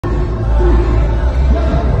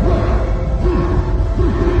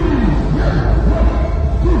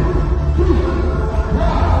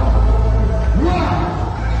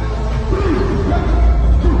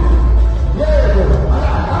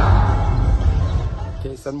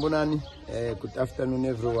Sanbonani, good afternoon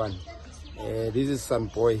everyone. This is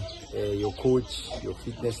Sunboy, your coach, your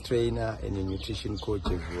fitness trainer and your nutrition coach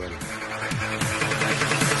as well.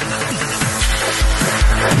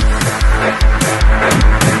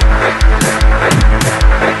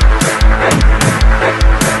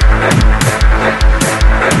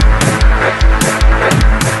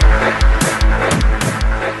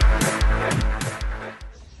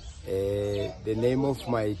 The name of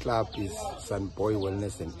my club is Sunboy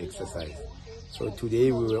Wellness and Exercise. So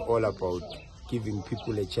today we were all about giving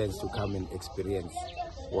people a chance to come and experience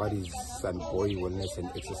what is Sunboy Wellness and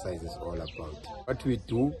Exercise is all about. What we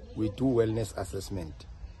do wellness assessment.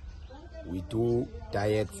 We do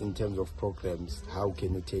diets in terms of programs. How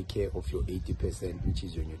can you take care of your 80%, which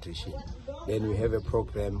is your nutrition? Then we have a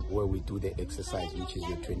program where we do the exercise, which is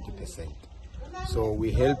your 20%. So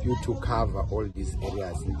we help you to cover all these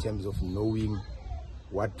areas in terms of knowing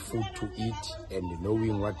what food to eat and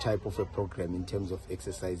knowing what type of a program in terms of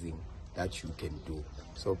exercising that you can do.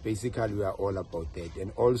 So basically we are all about that.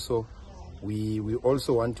 And also we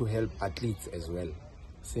also want to help athletes as well,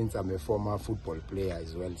 since I'm a former football player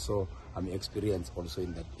as well, so I'm experienced also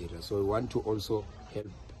in that area. So we want to also help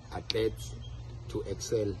athletes to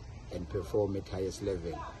excel and perform at highest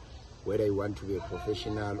level, whether you want to be a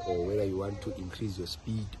professional or whether you want to increase your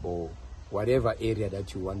speed or whatever area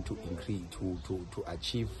that you want to increase to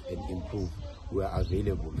achieve and improve, we are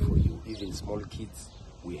available for you. Even small kids,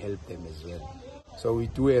 we help them as well. So we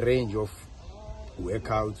do a range of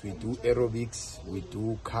workouts. We do aerobics, we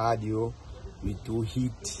do cardio, we do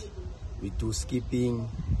HIIT, we do skipping,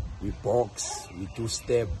 we box, we do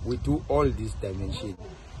step, we do all these dimensions.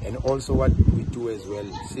 And also what we do as well,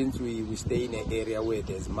 since we stay in an area where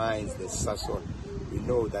there's mines, there's Sasol, we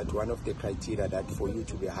know that one of the criteria that for you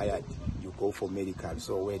to be hired, you go for medical,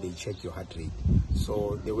 so where they check your heart rate.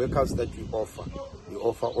 So the workouts that we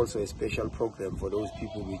offer also a special program for those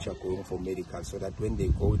people which are going for medical, so that when they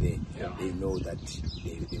go there, they know that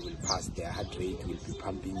they will pass, their heart rate will be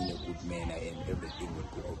pumping in a good manner and everything will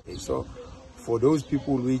go okay. So for those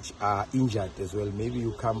people which are injured as well, maybe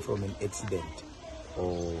you come from an accident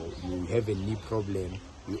or you have a knee problem,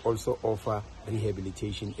 we also offer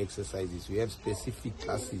rehabilitation exercises. We have specific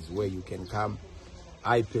classes where you can come.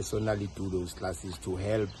 I personally do those classes to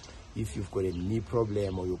help if you've got a knee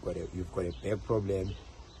problem or you've got a back problem,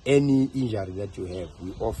 any injury that you have.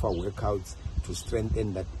 We offer workouts to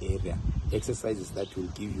strengthen that area, exercises that will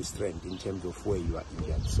give you strength in terms of where you are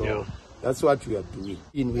injured. So that's what we are doing.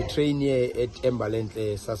 We train here at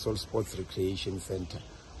Embalenhle Sasol Sports Recreation Center.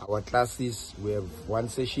 Our classes, we have one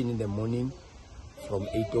session in the morning from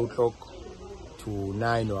 8 o'clock to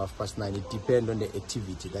 9 or 9:30. It depends on the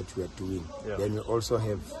activity that we are doing. Then we also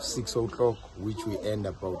have 6 o'clock, which we end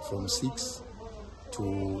about from 6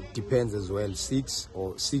 to, depends as well, 6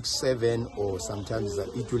 or 6, 7, or sometimes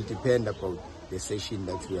it will depend about the session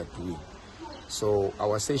that we are doing. So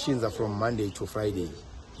our sessions are from Monday to Friday,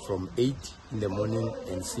 from 8 in the morning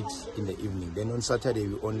and 6 in the evening. Then on Saturday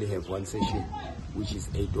we only have one session, which is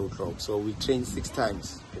 8 o'clock. So we train 6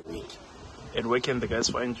 times per week. And where can the guys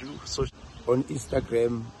find you? On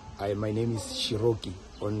Instagram, my name is Shiroki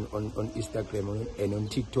on Instagram, and on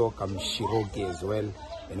TikTok I'm Shiroki as well.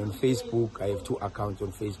 And on Facebook, I have 2 accounts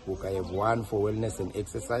on Facebook. I have one for wellness and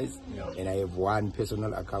exercise, and I have one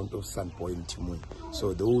personal account of Sunboy Mpumalanga.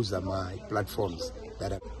 So those are my platforms.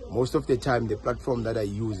 Most of the time, the platform that I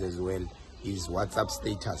use as well is WhatsApp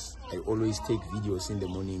status. I always take videos in the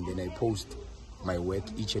morning, then I post my work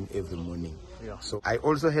each and every morning. So I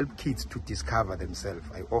also help kids to discover themselves.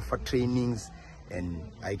 I offer trainings, and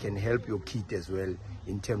I can help your kid as well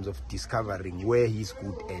in terms of discovering where he's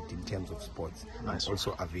good at in terms of sports. Nice. I'm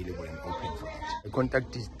also available and open for that. The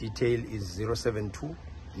contact detail is 072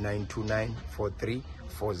 929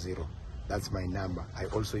 4340. That's my number. I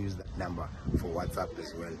also use that number for WhatsApp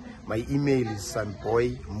as well. My email is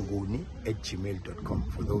sunboymnguni@gmail.com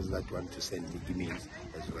for those that want to send me emails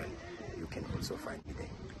as well. You can also find me there.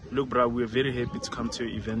 Look, bro, we're very happy to come to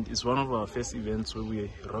your event. It's one of our first events where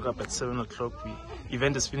we rock up at 7 o'clock. The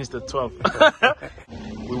event is finished at 12.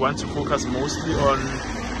 We want to focus mostly on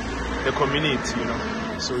the community, you know.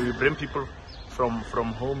 So you bring people from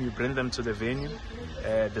home, you bring them to the venue,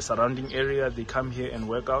 the surrounding area, they come here and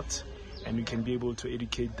work out, and we can be able to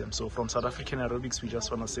educate them. So from South African Aerobics, we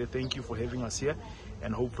just want to say thank you for having us here,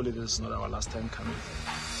 and hopefully this is not our last time coming.